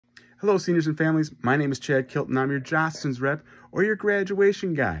Hello, seniors and families. My name is Chad Kilton. I'm your Jostens rep or your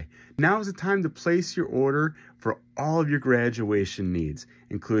graduation guy. Now is the time to place your order for all of your graduation needs,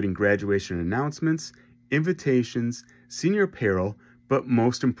 including graduation announcements, invitations, senior apparel, but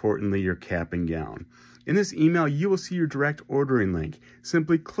most importantly, your cap and gown. In this email, you will see your direct ordering link.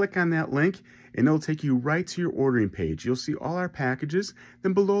 Simply click on that link and it'll take you right to your ordering page. You'll see all our packages.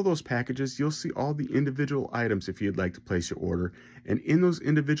 Then below those packages, you'll see all the individual items if you'd like to place your order. And in those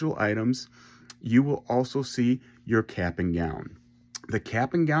individual items, you will also see your cap and gown. The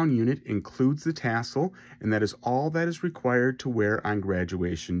cap and gown unit includes the tassel, and that is all that is required to wear on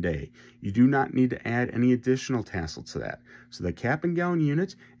graduation day. You do not need to add any additional tassel to that. So the cap and gown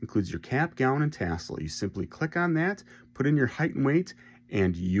unit includes your cap, gown, and tassel. You simply click on that, put in your height and weight,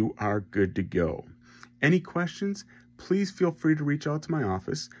 and you are good to go. Any questions, please feel free to reach out to my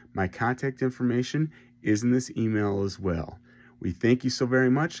office. My contact information is in this email as well. We thank you so very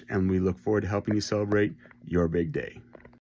much, and we look forward to helping you celebrate your big day.